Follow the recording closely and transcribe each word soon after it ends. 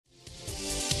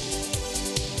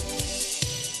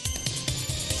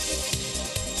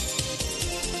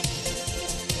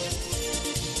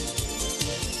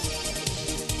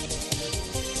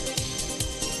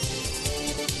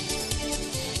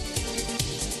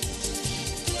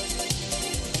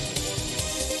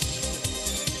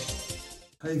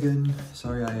Hi again.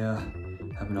 Sorry I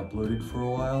haven't uploaded for a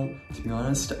while. To be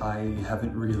honest, I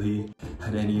haven't really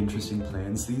had any interesting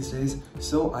plans these days,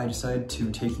 so I decided to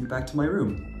take you back to my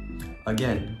room.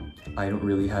 Again, I don't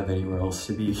really have anywhere else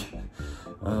to be.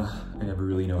 I never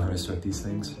really know how to start these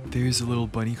things. There's a little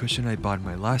bunny cushion I bought in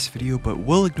my last video, but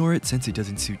we'll ignore it since it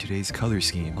doesn't suit today's color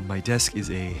scheme. On my desk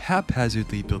is a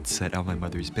haphazardly built set of my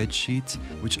mother's bed sheets,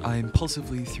 which I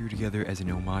impulsively threw together as an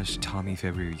homage to Tommy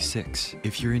February6.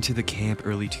 If you're into the camp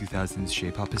early 2000s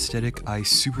J-pop aesthetic, I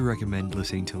super recommend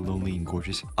listening to Lonely and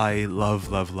Gorgeous. I love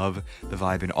the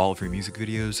vibe in all of her music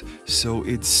videos, so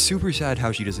it's super sad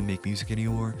how she doesn't make music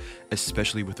anymore,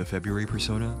 especially with the February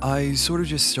persona. I sort of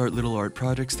just start little art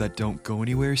projects that don't go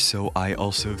anywhere, so I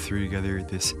also threw together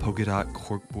this polka dot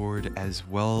corkboard as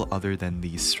well, other than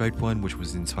the striped one, which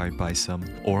was inspired by some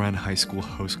Oran High School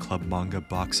Host Club manga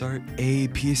box art. A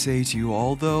PSA to you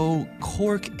all though,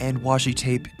 cork and washi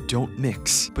tape don't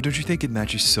mix. But don't you think it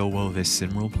matches so well with this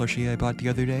Simroll plushie I bought the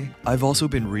other day? I've also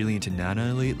been really into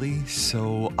Nana lately,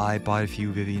 so I bought a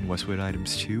few Vivienne Westwood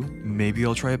items too. Maybe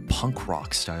I'll try a punk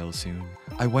rock style soon.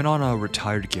 I went on a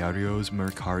retired Gaurio's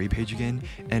Mercari page again,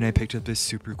 and I picked up this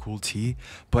super cool tee,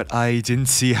 but I didn't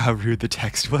see how rude the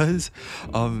text was.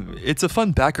 It's a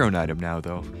fun background item now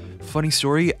though. Funny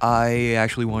story, I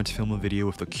actually wanted to film a video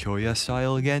with the Kyoya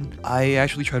style again. I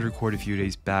actually tried to record a few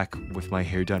days back with my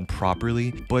hair done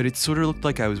properly, but it sort of looked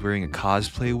like I was wearing a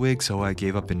cosplay wig, so I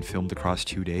gave up and filmed across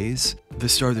 2 days. The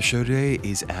star of the show today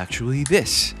is actually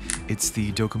this. It's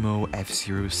the Docomo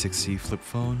F060 flip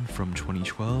phone from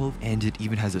 2012, and it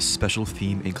even has a special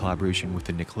theme in collaboration with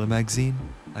the Nicola magazine.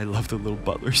 I love the little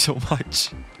butler so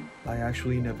much. I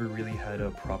actually never really had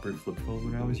a proper flip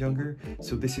phone when I was younger,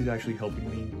 so this is actually helping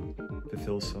me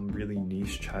fulfill some really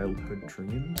niche childhood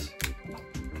dreams.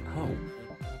 Oh.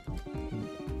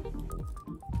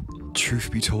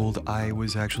 Truth be told, I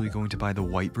was actually going to buy the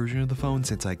white version of the phone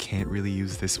since I can't really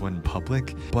use this one in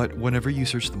public, but whenever you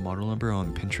search the model number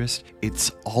on Pinterest,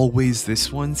 it's always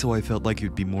this one, so I felt like it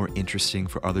would be more interesting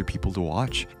for other people to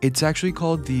watch. It's actually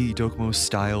called the Docomo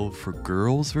Style for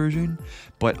Girls version,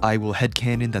 but I will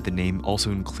headcanon that the name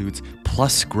also includes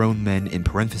plus grown men in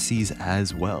parentheses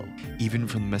as well. Even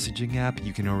from the messaging app,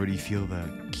 you can already feel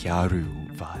the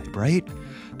gyaru vibe, right?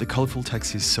 The colorful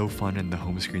text is so fun and the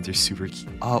home screens are super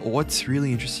cute. What's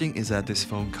really interesting is that this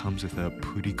phone comes with a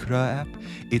Purikura app.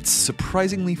 It's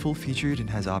surprisingly full-featured and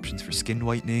has options for skin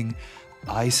whitening,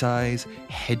 eye size,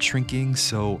 head shrinking,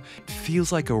 so it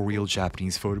feels like a real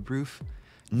Japanese photo booth.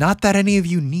 Not that any of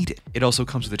you need it. It also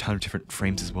comes with a ton of different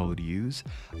frames as well to use.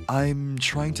 I'm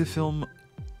trying to film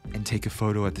and take a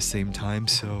photo at the same time,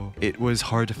 so it was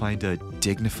hard to find a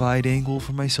dignified angle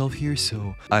for myself here,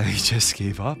 so I just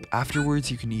gave up.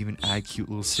 Afterwards, you can even add cute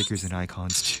little stickers and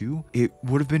icons too. It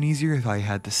would have been easier if I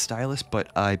had the stylus,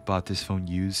 but I bought this phone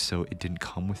used, so it didn't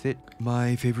come with it.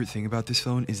 My favorite thing about this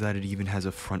phone is that it even has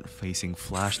a front-facing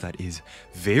flash that is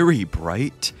very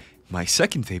bright. My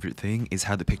second favorite thing is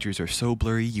how the pictures are so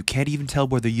blurry you can't even tell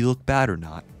whether you look bad or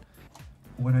not.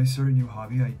 When I start a new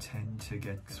hobby, I tend to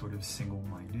get sort of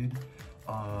single-minded.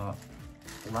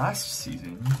 Last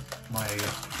season, my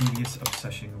previous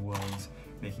obsession was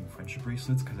making friendship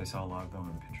bracelets because I saw a lot of them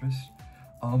on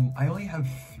Pinterest. I only have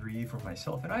 3 for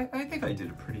myself, and I think I did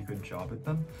a pretty good job at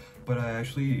them, but I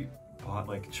actually bought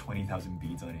like 20,000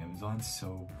 beads on Amazon,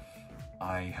 so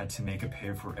I had to make a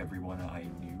pair for everyone I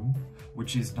knew,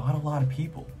 which is not a lot of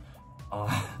people.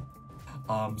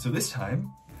 So this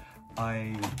time,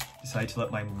 I decided to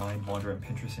let my mind wander on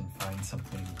Pinterest and find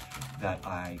something that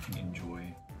I can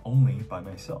enjoy only by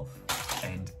myself.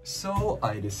 And so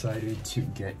I decided to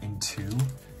get into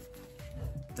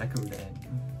decorating.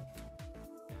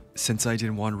 Since I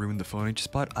didn't want to ruin the phone I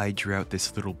just bought, I drew out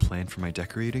this little plan for my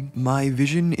decorating. My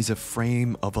vision is a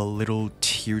frame of a little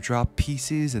teardrop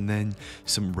pieces and then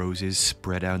some roses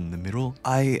spread out in the middle.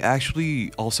 I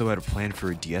actually also had a plan for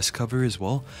a DS cover as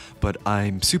well, but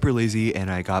I'm super lazy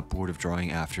and I got bored of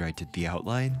drawing after I did the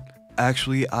outline.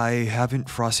 Actually, I haven't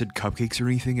frosted cupcakes or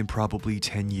anything in probably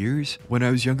 10 years. When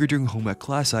I was younger during home ec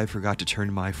class, I forgot to turn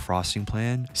in my frosting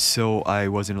plan, so I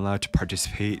wasn't allowed to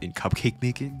participate in cupcake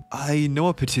making. I know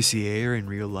a patissiere in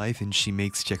real life and she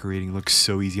makes decorating look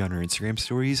so easy on her Instagram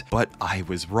stories, but I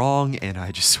was wrong and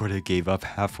I just sort of gave up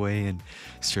halfway and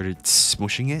started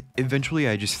smushing it. Eventually,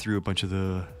 I just threw a bunch of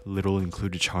the little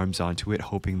included charms onto it,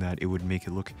 hoping that it would make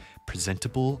it look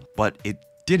presentable, but it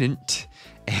didn't,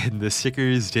 and the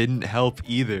stickers didn't help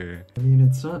either. I mean,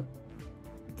 it's not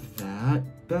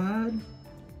that bad.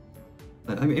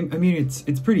 I mean,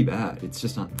 it's pretty bad. It's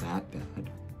just not that bad.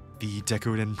 The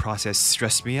decorating process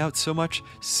stressed me out so much,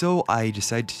 so I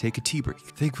decided to take a tea break.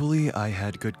 Thankfully, I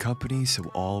had good company, so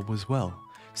all was well.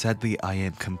 Sadly, I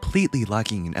am completely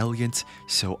lacking in elegance,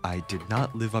 so I did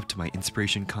not live up to my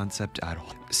inspiration concept at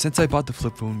all. Since I bought the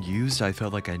flip phone used, I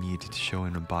felt like I needed to show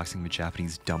an unboxing of a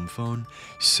Japanese dumb phone,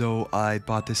 so I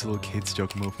bought this little kid's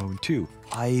docomo phone too.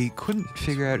 I couldn't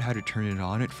figure out how to turn it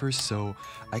on at first, so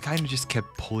I kind of just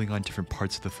kept pulling on different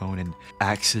parts of the phone and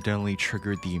accidentally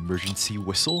triggered the emergency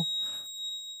whistle.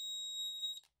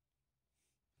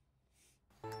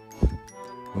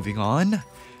 Moving on.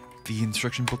 The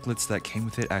instruction booklets that came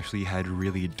with it actually had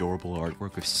really adorable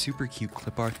artwork with super cute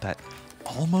clip art that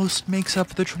almost makes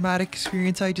up the traumatic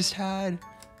experience I just had.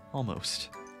 Almost.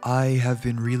 I have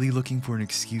been really looking for an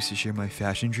excuse to share my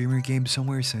Fashion Dreamer game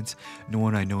somewhere since no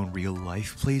one I know in real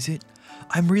life plays it.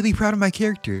 I'm really proud of my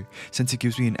character since it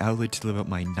gives me an outlet to live up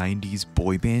my 90s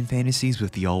boy band fantasies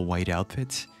with the all-white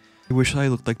outfits. I wish I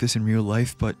looked like this in real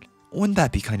life, but wouldn't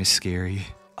that be kind of scary?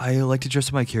 I like to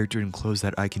dress my character in clothes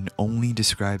that I can only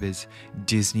describe as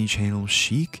Disney Channel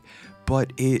chic,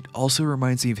 but it also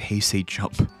reminds me of Hey Say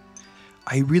Jump.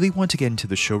 I really want to get into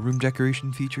the showroom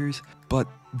decoration features, but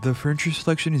the furniture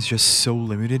selection is just so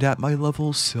limited at my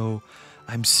level, so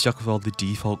I'm stuck with all the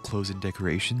default clothes and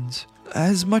decorations.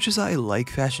 As much as I like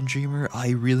Fashion Dreamer, I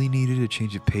really needed a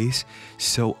change of pace,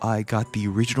 so I got the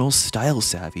original Style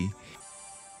Savvy.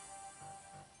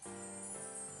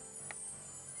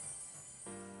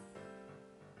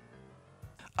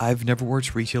 I've never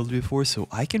worked retail before, so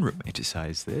I can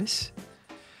romanticize this.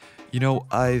 You know,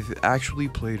 I've actually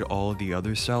played all the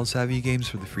other Style Savvy games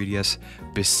for the 3DS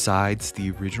besides the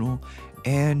original,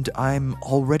 and I'm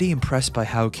already impressed by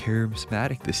how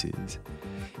charismatic this is.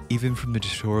 Even from the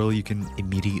tutorial, you can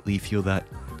immediately feel that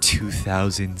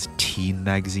 2000s teen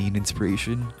magazine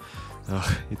inspiration.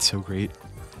 Ugh, it's so great.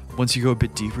 Once you go a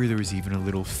bit deeper, there was even a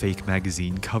little fake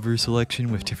magazine cover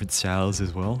selection with different styles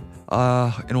as well.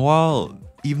 And while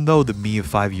even though the me of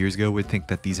 5 years ago would think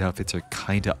that these outfits are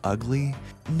kinda ugly,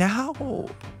 now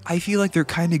I feel like they're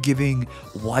kinda giving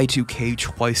Y2K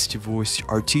twice divorced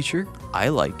art teacher. I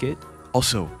like it.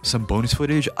 Also, some bonus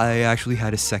footage, I actually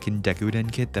had a second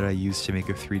Decoden kit that I used to make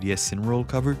a 3DS Cineroll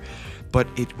cover, but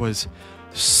it was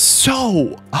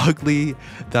so ugly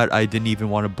that I didn't even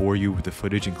want to bore you with the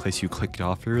footage in case you clicked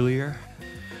off earlier.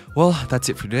 Well, that's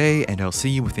it for today, and I'll see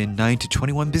you within 9 to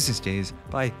 21 business days.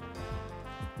 Bye.